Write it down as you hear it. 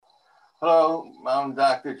Hello, I'm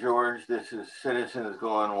Dr. George. This is Citizens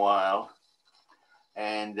Going Wild.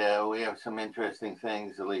 And we have some interesting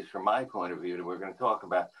things, at least from my point of view, that we're going to talk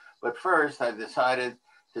about. But first, I decided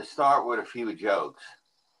to start with a few jokes.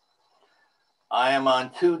 I am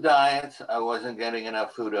on 2 diets. I wasn't getting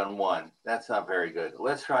enough food on one. That's not very good.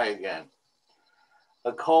 Let's try again.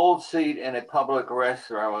 A cold seat in a public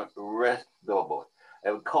restroom,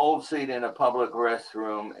 a cold seat in a public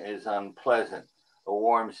restroom is unpleasant. A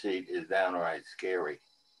warm seat is downright scary.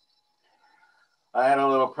 I had a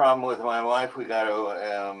little problem with my wife. We got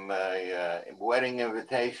a wedding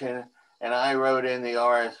invitation, and I wrote in the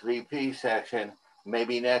RSVP section,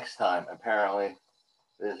 maybe next time. Apparently,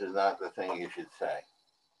 this is not the thing you should say.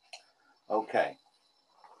 Okay.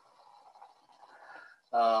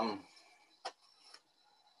 One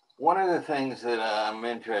of the things that I'm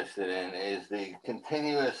interested in is the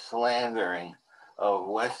continuous slandering of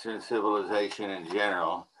Western civilization in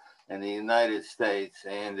general, and the United States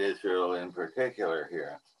and Israel in particular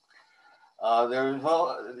here.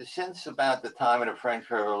 Since about the time of the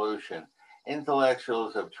French Revolution,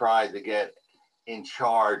 intellectuals have tried to get in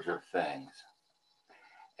charge of things.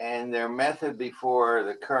 And their method before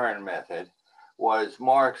the current method was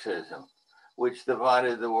Marxism, which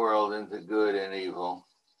divided the world into good and evil,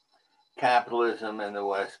 capitalism and the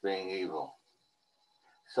West being evil,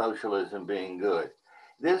 socialism being good.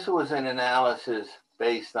 This was an analysis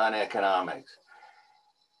based on economics.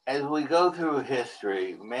 As we go through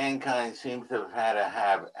history, mankind seems to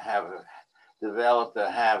have developed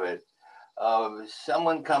a habit of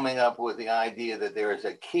someone coming up with the idea that there is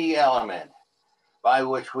a key element by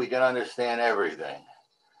which we can understand everything.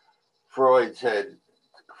 Freud said,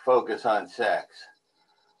 focus on sex.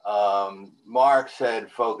 Marx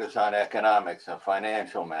said, focus on economics and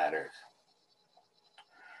financial matters.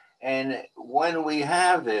 And when we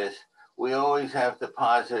have this, we always have to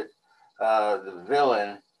posit the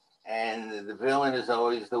villain, and the villain is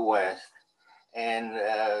always the West. And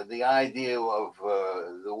the idea of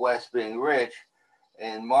the West being rich,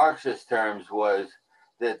 in Marxist terms, was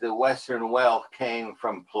that the Western wealth came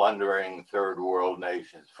from plundering third world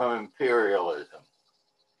nations, from imperialism.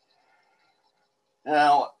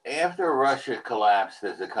 Now, after Russia collapsed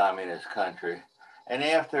as a communist country, and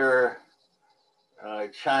after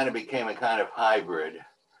China became a kind of hybrid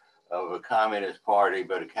of a communist party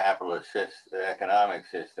but a capitalist economic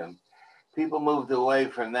system, people moved away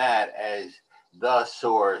from that as the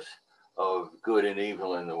source of good and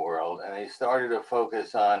evil in the world, and they started to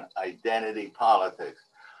focus on identity politics.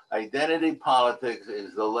 Identity politics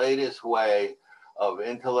is the latest way of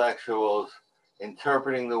intellectuals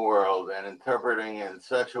interpreting the world, and interpreting in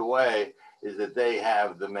such a way is that they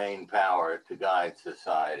have the main power to guide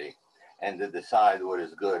society and to decide what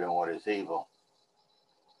is good and what is evil.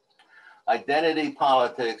 Identity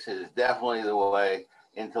politics is definitely the way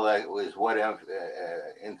intellectuals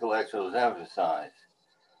emphasize.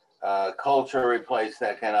 Culture replaced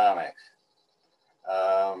economics.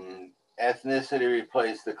 Ethnicity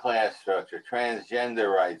replaced the class structure.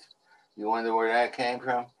 Transgender rights. You wonder where that came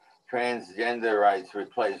from? Transgender rights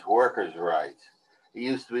replaced workers' rights. It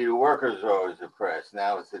used to be the workers were always oppressed.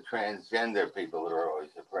 Now it's the transgender people that are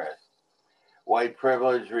always oppressed. White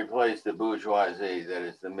privilege replaced the bourgeoisie, that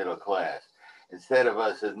is the middle class. Instead of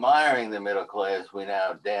us admiring the middle class, we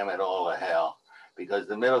now damn it all to hell, because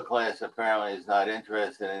the middle class apparently is not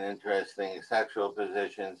interested in interesting sexual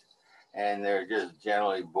positions, and they're just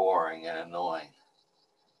generally boring and annoying.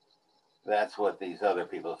 That's what these other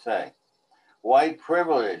people say. White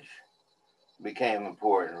privilege became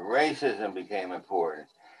important. Racism became important.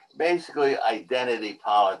 Basically, identity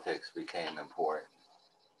politics became important.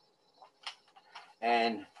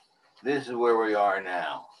 And this is where we are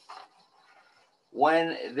now.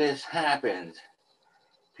 When this happens,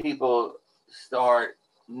 people start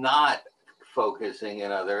not focusing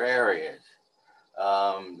in other areas.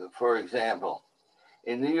 For example,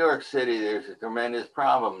 in New York City, there's a tremendous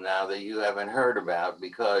problem now that you haven't heard about,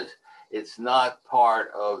 because it's not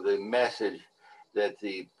part of the message that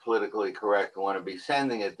the politically correct want to be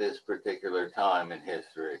sending at this particular time in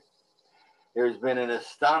history. There's been an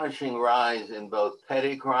astonishing rise in both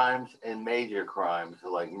petty crimes and major crimes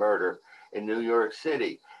like murder in New York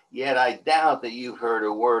City. Yet I doubt that you've heard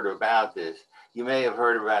a word about this. You may have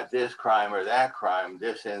heard about this crime or that crime,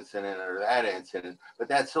 this incident or that incident, but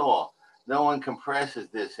that's all. No one compresses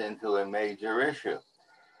this into a major issue.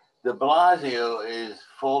 De Blasio is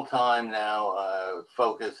full-time now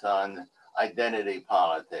focused on identity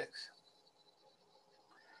politics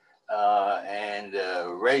and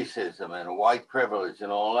racism and white privilege and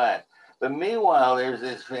all that. But meanwhile, there's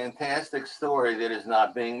this fantastic story that is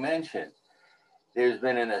not being mentioned. there's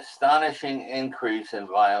been an astonishing increase in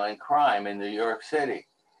violent crime in New York City.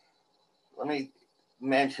 Let me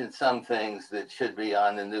mention some things that should be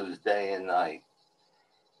on the news day and night.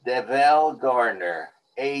 Devell Gardner,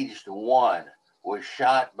 aged 1, was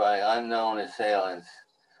shot by unknown assailants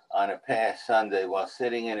on a past Sunday while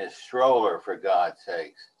sitting in his stroller, for God's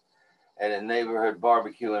sakes, at a neighborhood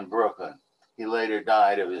barbecue in Brooklyn. He later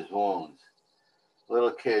died of his wounds.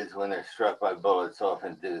 Little kids, when they're struck by bullets,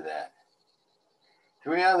 often do that.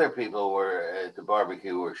 3 other people were at the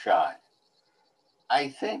barbecue were shot. I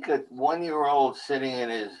think a 1-year-old sitting in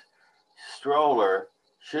his stroller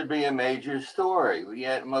should be a major story,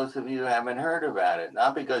 yet most of you haven't heard about it.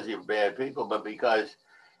 Not because you're bad people, but because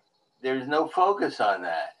there's no focus on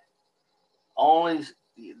that.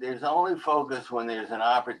 There's only focus when there's an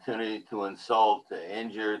opportunity to insult, to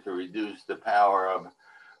injure, to reduce the power of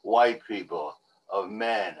white people, of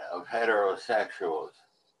men, of heterosexuals.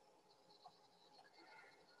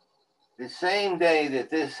 The same day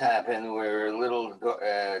that this happened, where little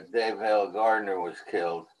Devell Gardner was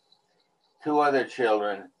killed, 2 other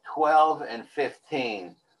children, 12 and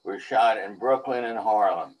 15, were shot in Brooklyn and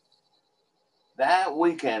Harlem. That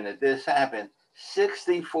weekend that this happened,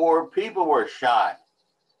 64 people were shot.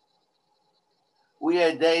 We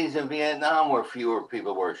had days in Vietnam where fewer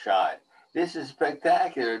people were shot. This is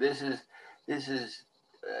spectacular. This is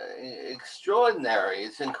extraordinary.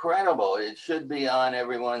 It's incredible. It should be on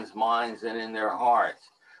everyone's minds and in their hearts,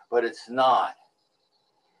 but it's not.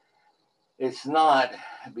 It's not,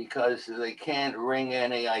 because they can't wring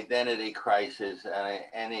any identity crisis and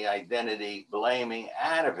any identity blaming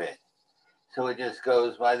out of it. So it just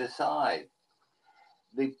goes by the side.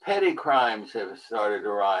 The petty crimes have started to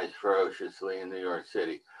rise ferociously in New York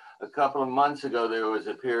City. A couple of months ago, there was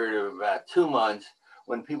a period of about 2 months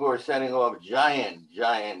when people were setting off giant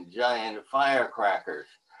firecrackers,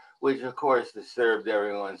 which of course disturbed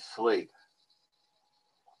everyone's sleep.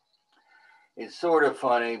 It's sort of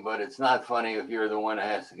funny, but it's not funny if you're the one that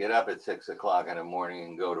has to get up at 6 o'clock in the morning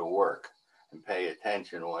and go to work and pay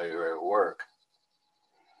attention while you're at work.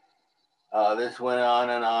 This went on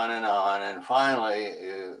and on and on, and finally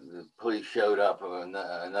the police showed up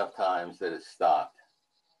enough times that it stopped.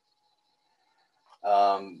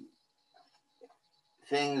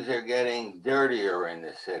 Things are getting dirtier in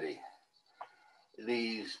the city.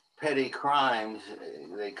 These petty crimes,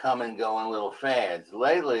 they come and go in little fads.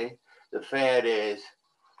 Lately, the fad is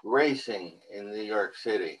racing in New York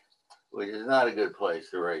City, which is not a good place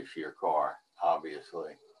to race your car,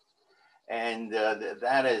 obviously. And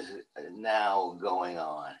that is now going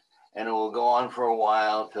on. And it will go on for a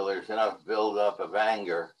while till there's enough buildup of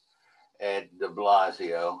anger at de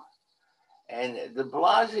Blasio. And de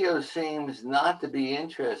Blasio seems not to be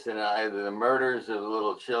interested in either the murders of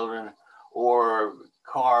little children or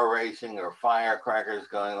car racing or firecrackers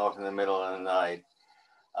going off in the middle of the night.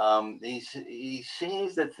 He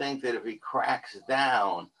seems to think that if he cracks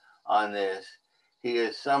down on this, he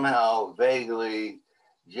is somehow vaguely,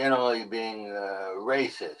 generally being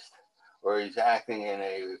racist, or he's acting in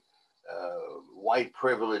a white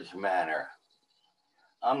privilege manner.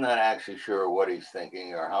 I'm not actually sure what he's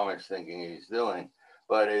thinking or how much thinking he's doing,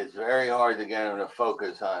 but it's very hard to get him to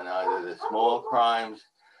focus on either the small crimes,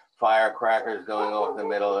 firecrackers going off in the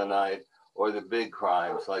middle of the night, or the big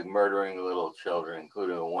crimes like murdering little children,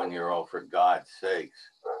 including a 1-year-old, for God's sakes.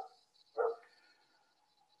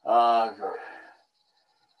 I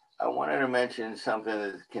wanted to mention something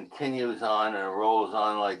that continues on and rolls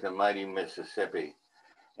on like the mighty Mississippi,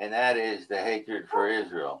 and that is the hatred for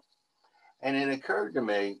Israel. And it occurred to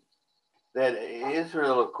me that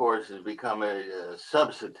Israel, of course, has become a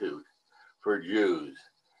substitute for Jews.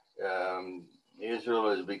 Israel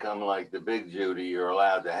has become like the big Judy you're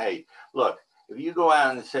allowed to hate. Look, if you go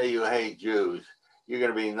out and say you hate Jews, you're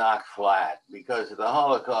going to be knocked flat, because of the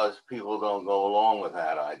Holocaust, people don't go along with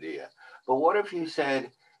that idea. But what if you said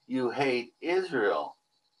you hate Israel?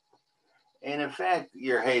 In effect,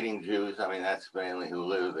 you're hating Jews. I mean, that's mainly who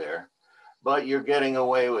live there. But you're getting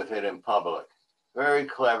away with it in public. Very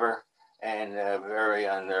clever and very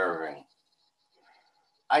unnerving.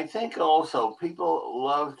 I think also people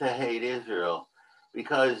love to hate Israel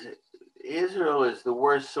because Israel is the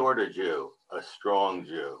worst sort of Jew, a strong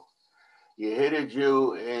Jew. You hit a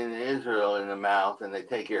Jew in Israel in the mouth and they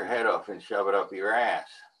take your head off and shove it up your ass.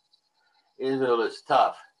 Israel is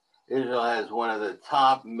tough. Israel has one of the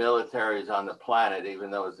top militaries on the planet, even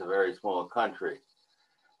though it's a very small country.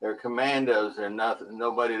 Their commandos are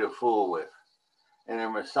nobody to fool with. And their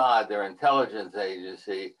Mossad, their intelligence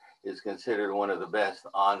agency, is considered one of the best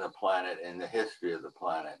on the planet in the history of the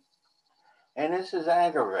planet. And this is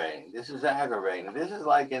aggravating. This is aggravating. This is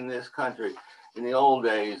like in this country, in the old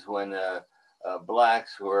days when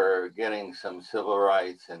blacks were getting some civil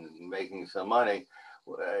rights and making some money,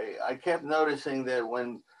 I kept noticing that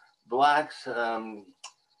when blacks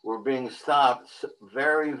were being stopped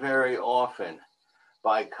very, very often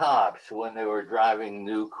by cops when they were driving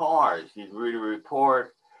new cars. You'd read a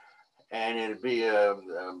report and it'd be a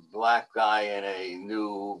black guy in a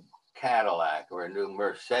new Cadillac or a new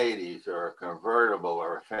Mercedes or a convertible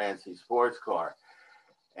or a fancy sports car.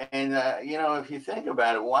 And, if you think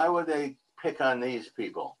about it, why would they pick on these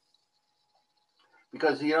people?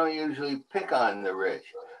 Because you don't usually pick on the rich.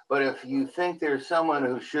 But if you think there's someone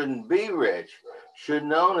who shouldn't be rich,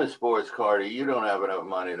 shouldn't own a sports car that you don't have enough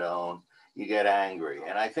money to own, you get angry.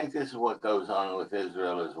 And I think this is what goes on with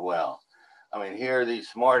Israel as well. I mean, here are these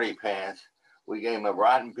smarty pants. We gave them a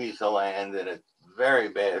rotten piece of land in a very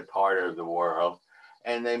bad part of the world,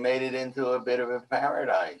 and they made it into a bit of a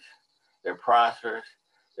paradise. They're prosperous.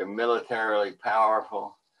 They're militarily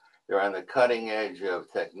powerful. They're on the cutting edge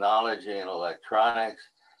of technology and electronics.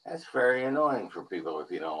 That's very annoying for people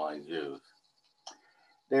if you don't like Jews.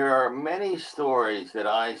 There are many stories that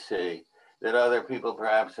I see that other people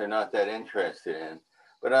perhaps are not that interested in,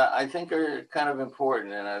 but I think are kind of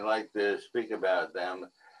important, and I'd like to speak about them.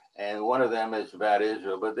 And one of them is about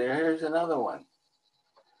Israel, but here's another one.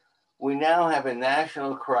 We now have a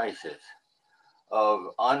national crisis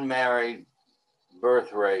of unmarried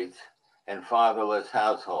birth rates and fatherless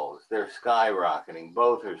households. They're skyrocketing.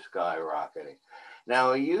 Both are skyrocketing.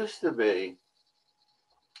 Now, it used to be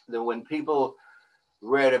that when people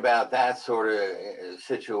read about that sort of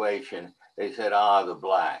situation, they said, the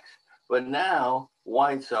blacks. But now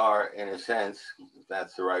whites are, in a sense, if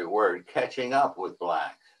that's the right word, catching up with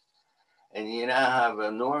blacks. And you now have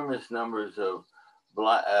enormous numbers of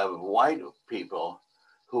white people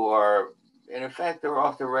who are, in effect, they're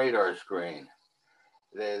off the radar screen.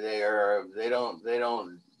 They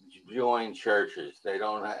don't join churches. They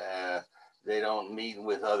don't meet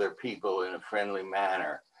with other people in a friendly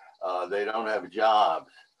manner. They don't have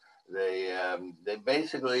jobs. They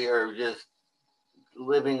basically are just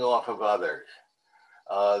living off of others.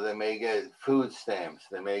 They may get food stamps.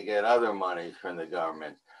 They may get other monies from the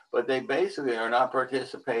government, but they basically are not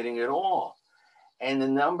participating at all. And the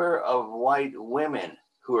number of white women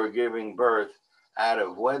who are giving birth out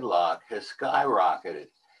of wedlock has skyrocketed.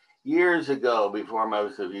 Years ago, before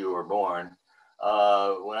most of you were born,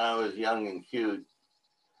 when I was young and cute,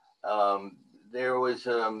 there was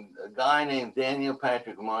a guy named Daniel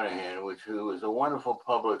Patrick Moynihan, who was a wonderful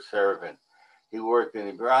public servant. He worked in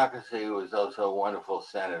the bureaucracy. He was also a wonderful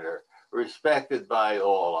senator, respected by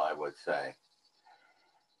all, I would say.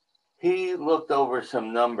 He looked over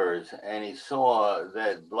some numbers and he saw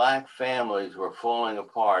that black families were falling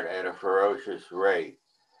apart at a ferocious rate,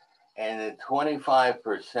 and that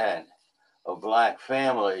 25% of black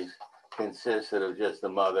families consisted of just a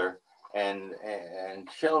mother and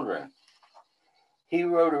children. He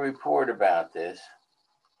wrote a report about this.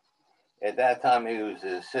 At that time, he was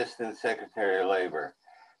the Assistant Secretary of Labor,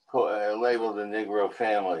 labeled the Negro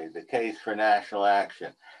Family, the case for national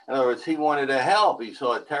action. In other words, he wanted to help. He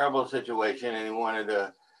saw a terrible situation and he wanted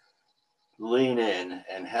to lean in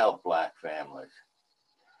and help black families.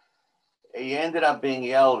 He ended up being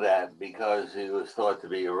yelled at because he was thought to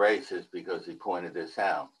be a racist because he pointed this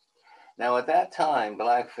out. Now, at that time,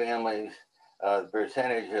 black families, the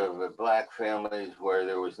percentage of black families where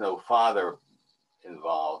there was no father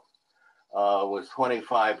involved was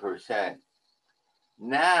 25%.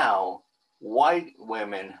 Now, white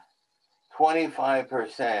women,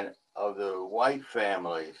 25% of the white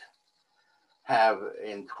families have,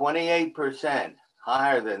 in 28%,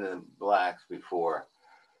 higher than the blacks before,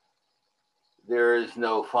 there is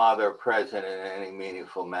no father present in any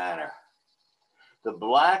meaningful manner. The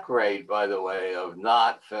black rate, by the way, of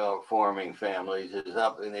not forming families is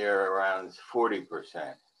up in the air around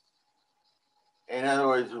 40%. In other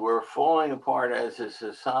words, we're falling apart as a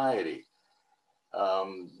society.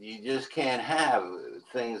 You just can't have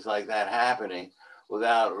things like that happening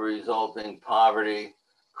without resulting poverty,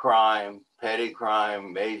 crime, petty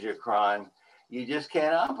crime, major crime. You just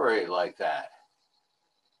can't operate like that.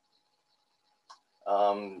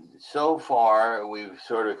 So far, we've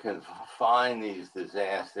sort of confined these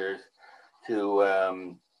disasters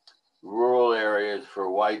to rural areas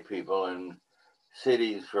for white people and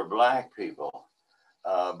cities for black people.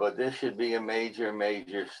 But this should be a major,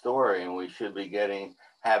 major story, and we should be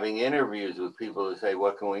having interviews with people who say,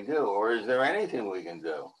 what can we do? Or is there anything we can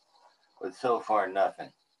do? But so far,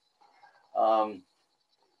 nothing.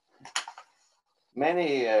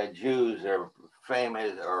 Many Jews are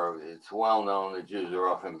famous, or it's well known that Jews are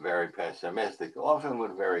often very pessimistic, often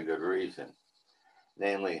with very good reason.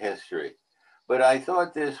 namely history. But I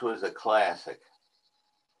thought this was a classic.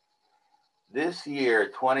 This year,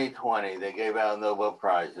 2020, they gave out Nobel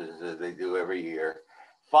Prizes, as they do every year.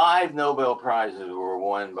 5 Nobel Prizes were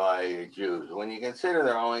won by Jews. When you consider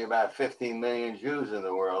there are only about 15 million Jews in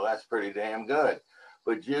the world, that's pretty damn good.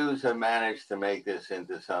 But Jews have managed to make this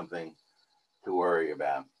into something to worry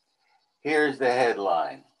about. Here's the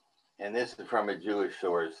headline, and this is from a Jewish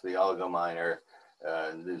source, the Allgemeiner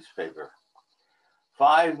newspaper.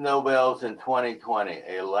 5 Nobels in 2020,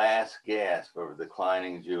 a last gasp of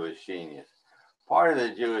declining Jewish genius. Part of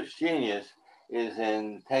the Jewish genius is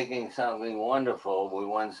in taking something wonderful, we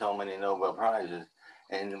won so many Nobel Prizes,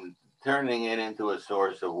 and turning it into a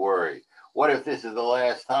source of worry. What if this is the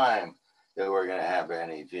last time that we're going to have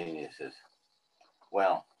any geniuses?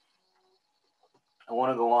 Well, I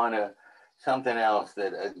want to go on to something else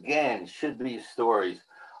that, again, should be stories.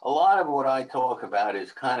 A lot of what I talk about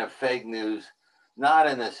is kind of fake news, not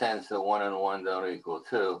in the sense that 1 and 1 don't equal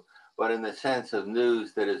 2, but in the sense of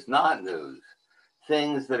news that is not news.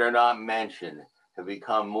 Things that are not mentioned have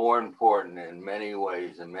become more important in many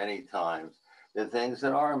ways and many times than things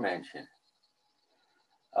that are mentioned.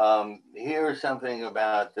 Here's something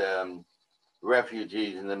about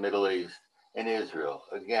refugees in the Middle East and Israel.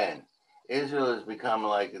 Again, Israel has become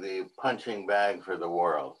like the punching bag for the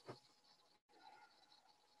world.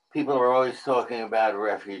 People are always talking about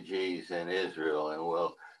refugees in Israel, and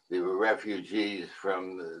will the refugees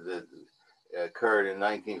from the occurred in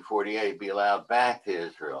 1948 be allowed back to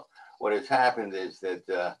Israel? What has happened is that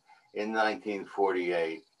in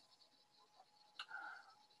 1948,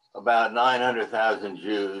 about 900,000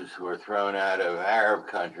 Jews were thrown out of Arab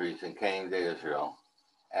countries and came to Israel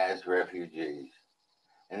as refugees.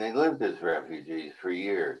 And they lived as refugees for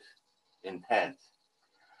years in tents.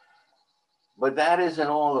 But that isn't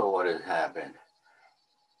all of what has happened.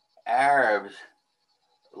 Arabs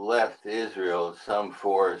left Israel, some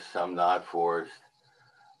forced, some not forced,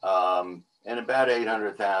 and about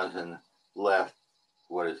 800,000 left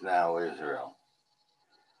what is now Israel.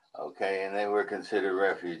 Okay, and they were considered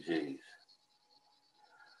refugees.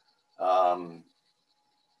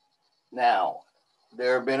 Now,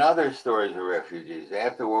 there have been other stories of refugees.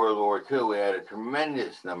 After World War II, we had a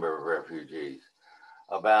tremendous number of refugees.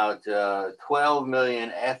 About 12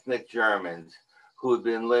 million ethnic Germans who had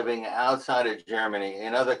been living outside of Germany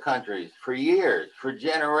in other countries for years, for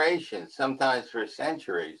generations, sometimes for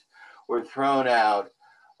centuries, were thrown out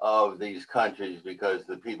of these countries because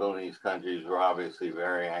the people in these countries were obviously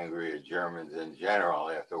very angry at Germans in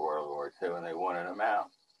general after World War II, and they wanted them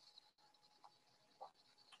out.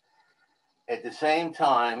 At the same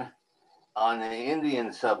time, on the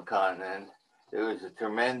Indian subcontinent, there was a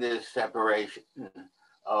tremendous separation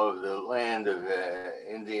of the land of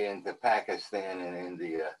India into Pakistan and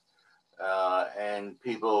India, and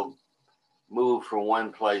people moved from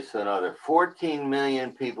one place to another. 14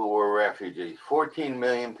 million people were refugees. 14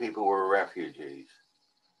 million people were refugees.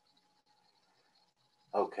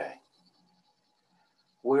 Okay.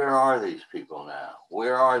 Where are these people now?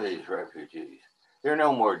 Where are these refugees? There are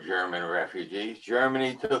no more German refugees.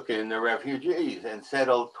 Germany took in the refugees and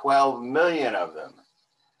settled 12 million of them.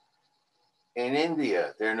 In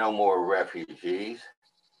India, there are no more refugees.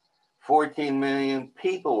 14 million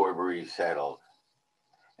people were resettled.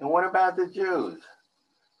 And what about the Jews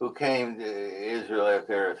who came to Israel after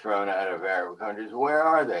they were thrown out of Arab countries? Where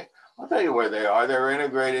are they? I'll tell you where they are. They're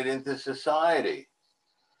integrated into society.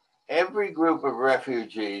 Every group of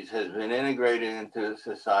refugees has been integrated into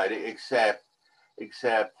society except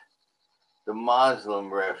the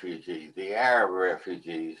Muslim refugees, the Arab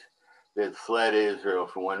refugees that fled Israel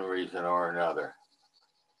for one reason or another.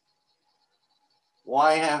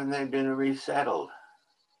 Why haven't they been resettled?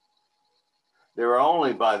 There are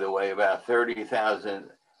only, by the way, about 30,000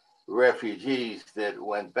 refugees that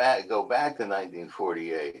go back to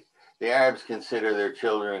 1948. The Arabs consider their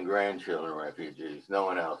children and grandchildren refugees. No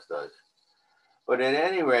one else does. But at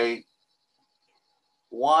any rate,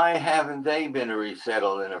 why haven't they been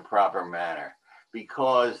resettled in a proper manner?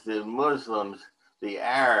 Because the Muslims, the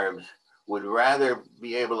Arabs, would rather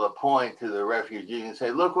be able to point to the refugees and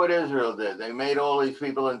say, look what Israel did. They made all these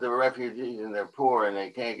people into refugees and they're poor and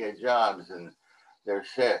they can't get jobs and they're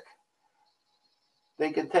sick.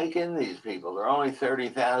 They could take in these people. There are only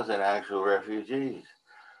 30,000 actual refugees,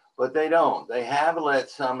 but they don't. They have let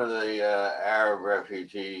some of the Arab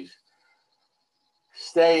refugees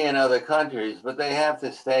stay in other countries, but they have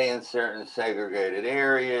to stay in certain segregated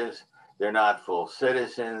areas. They're not full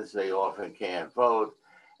citizens. They often can't vote.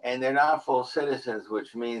 And they're not full citizens,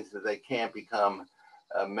 which means that they can't become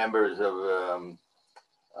members of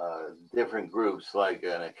different groups like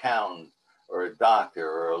an accountant or a doctor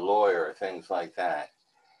or a lawyer, things like that.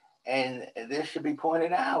 And this should be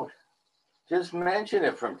pointed out. Just mention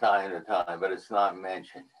it from time to time, but it's not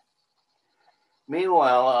mentioned.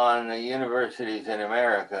 Meanwhile, on the universities in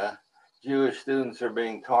America, Jewish students are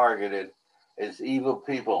being targeted as evil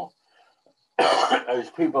people,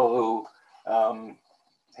 as people who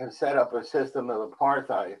have set up a system of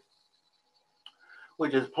apartheid,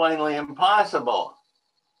 which is plainly impossible.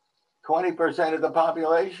 20% of the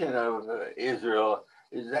population of Israel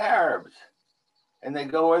is Arabs, and they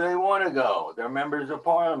go where they want to go. They're members of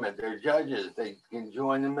parliament, they're judges, they can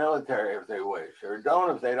join the military if they wish, or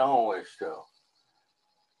don't if they don't wish to.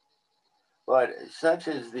 But such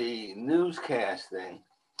is the newscasting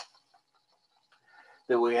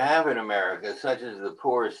that we have in America, such as the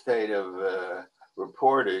poor state of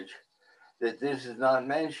reportage, that this is not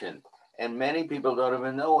mentioned. And many people don't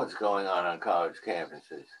even know what's going on college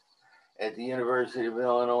campuses. At the University of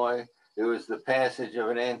Illinois, there was the passage of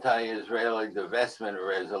an anti-Israeli divestment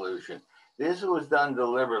resolution. This was done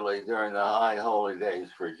deliberately during the high holy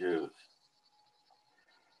days for Jews.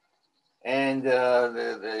 And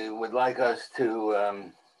they would like us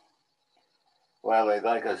to, they'd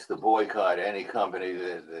like us to boycott any company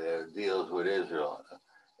that deals with Israel.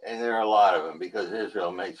 And there are a lot of them because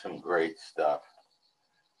Israel makes some great stuff,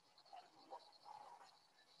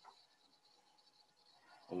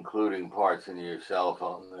 including parts in your cell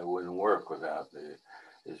phone that wouldn't work without the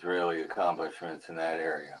Israeli accomplishments in that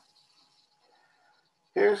area.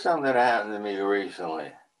 Here's something that happened to me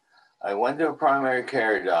recently. I went to a primary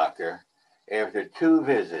care doctor. After 2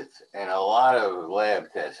 visits and a lot of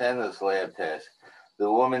lab tests, endless lab tests,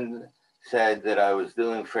 the woman said that I was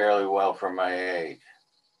doing fairly well for my age.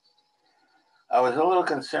 I was a little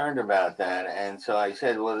concerned about that, and so I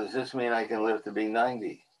said, well, does this mean I can live to be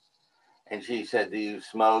 90? And she said, do you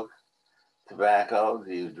smoke tobacco?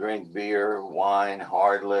 Do you drink beer, wine,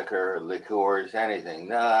 hard liquor, liqueurs, anything?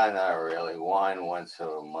 No, not really. Wine once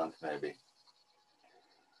a month, maybe.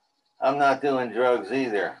 I'm not doing drugs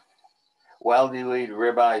either. Well, do you eat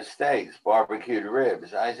ribeye steaks, barbecued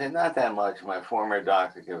ribs? I said, not that much. My former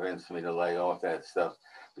doctor convinced me to lay off that stuff.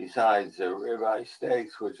 Besides, ribeye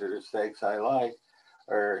steaks, which are the steaks I like,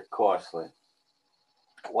 are costly.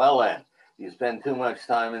 Well then, you spend too much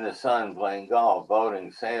time in the sun playing golf,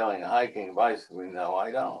 boating, sailing, hiking, bicycling? No, I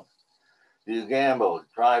don't. Do you gamble,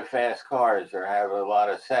 drive fast cars, or have a lot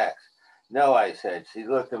of sex? No, I said. She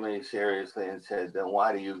looked at me seriously and said, then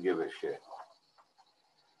why do you give a shit?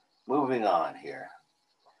 Moving on here.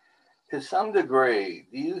 To some degree,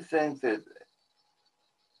 do you think that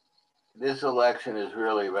this election is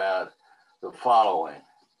really about the following?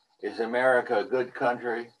 Is America a good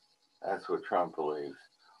country? That's what Trump believes.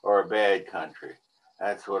 Or a bad country?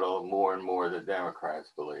 That's what more and more the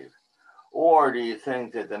Democrats believe. Or do you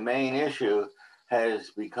think that the main issue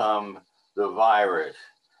has become the virus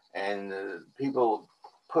and people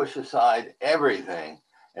push aside everything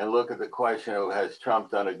and look at the question of, has Trump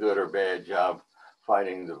done a good or bad job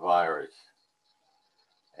fighting the virus?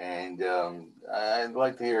 And I'd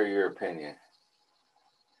like to hear your opinion.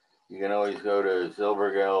 You can always go to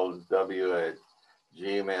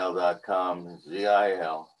zilbergeldw@gmail.com,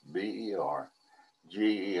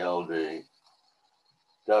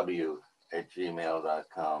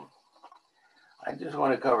 zilbergeldw@gmail.com. I just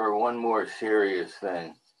want to cover one more serious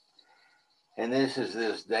thing. And this is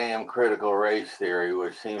this damn critical race theory,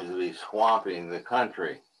 which seems to be swamping the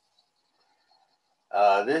country.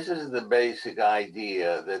 This is the basic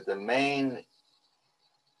idea that the main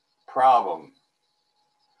problem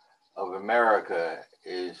of America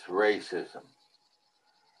is racism.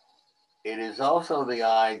 It is also the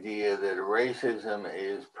idea that racism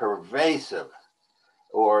is pervasive,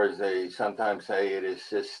 or as they sometimes say, it is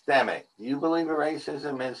systemic. Do you believe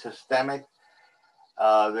racism is systemic?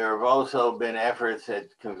 There have also been efforts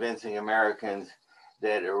at convincing Americans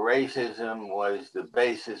that racism was the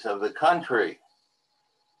basis of the country,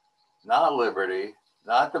 not liberty,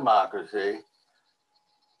 not democracy,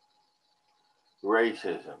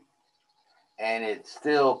 racism. And it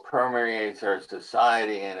still permeates our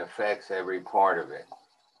society and affects every part of it.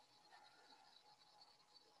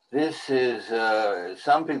 This is,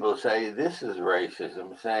 some people say this is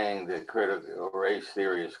racism, saying that critical race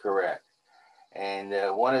theory is correct. And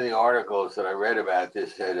one of the articles that I read about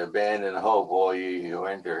this said, abandon hope, all ye who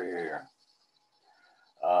enter here.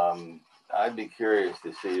 I'd be curious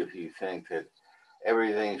to see if you think that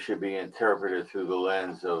everything should be interpreted through the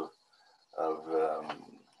lens of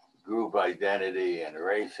group identity and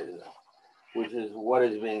racism, which is what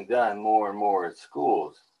is being done more and more at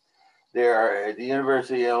schools. There are, at the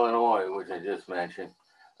University of Illinois, which I just mentioned,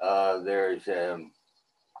 there's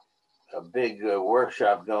a big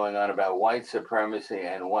workshop going on about white supremacy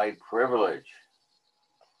and white privilege.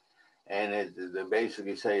 And they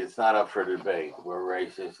basically say it's not up for debate. We're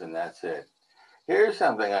racist and that's it. Here's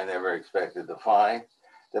something I never expected to find.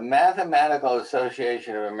 The Mathematical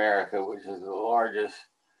Association of America, which is the largest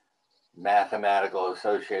mathematical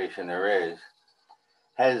association there is,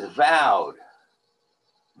 has vowed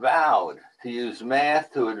to use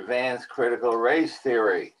math to advance critical race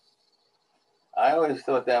theory. I always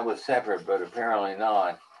thought that was separate, but apparently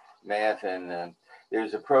not. Math and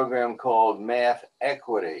there's a program called Math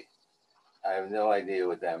Equity. I have no idea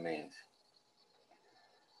what that means.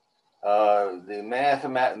 The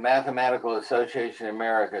Mathematical Association of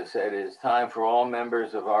America said it is time for all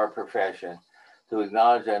members of our profession to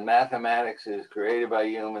acknowledge that mathematics is created by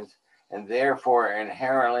humans and therefore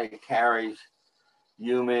inherently carries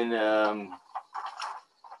human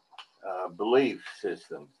belief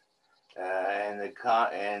systems. And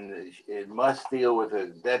it must deal with the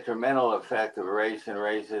detrimental effect of race and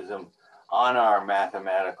racism on our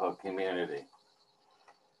mathematical community.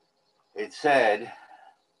 It said,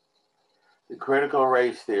 the critical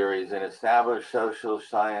race theory is an established social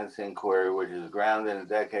science inquiry which is grounded in a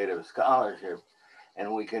decade of scholarship,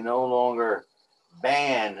 and we can no longer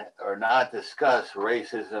ban or not discuss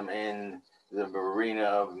racism in the arena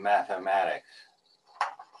of mathematics.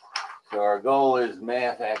 So our goal is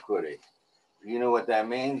math equity. If you know what that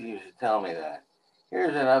means, you should tell me that.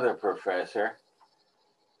 Here's another professor.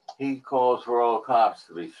 He calls for all cops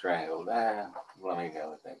to be strangled. Let me go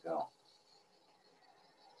let that go.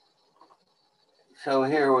 So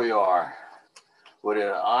here we are with an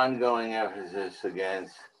ongoing emphasis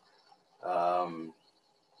against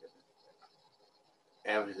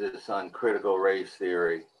emphasis on critical race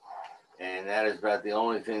theory. And that is about the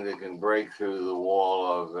only thing that can break through the wall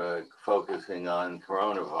of focusing on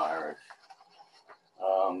coronavirus.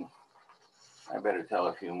 I better tell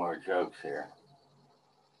a few more jokes here.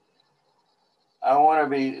 I want to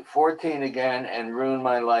be 14 again and ruin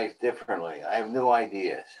my life differently. I have new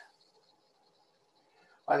ideas.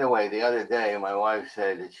 By the way, the other day, my wife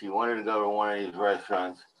said that she wanted to go to one of these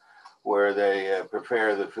restaurants where they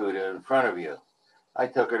prepare the food in front of you. I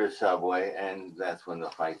took her to Subway, and that's when the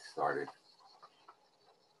fight started.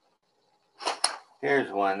 Here's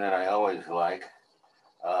one that I always like.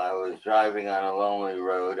 I was driving on a lonely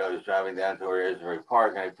road. I was driving down toward Asbury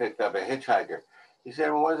Park, and I picked up a hitchhiker. He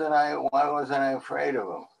said, why wasn't I afraid of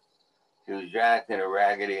him? He was dressed in a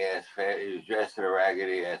raggedy-ass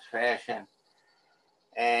fashion.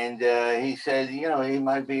 And he said, you know, he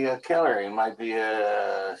might be a killer. He might be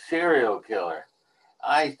a serial killer.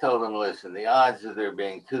 I told him, listen, the odds of there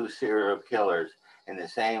being two serial killers in the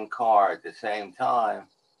same car at the same time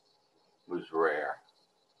was rare.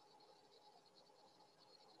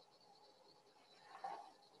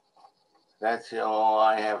 That's all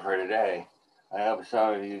I have for today. I hope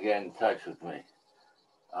some of you get in touch with me.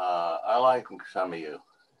 I like some of you.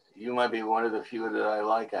 You might be one of the few that I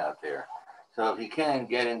like out there. So if you can,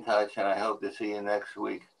 get in touch, and I hope to see you next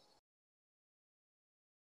week.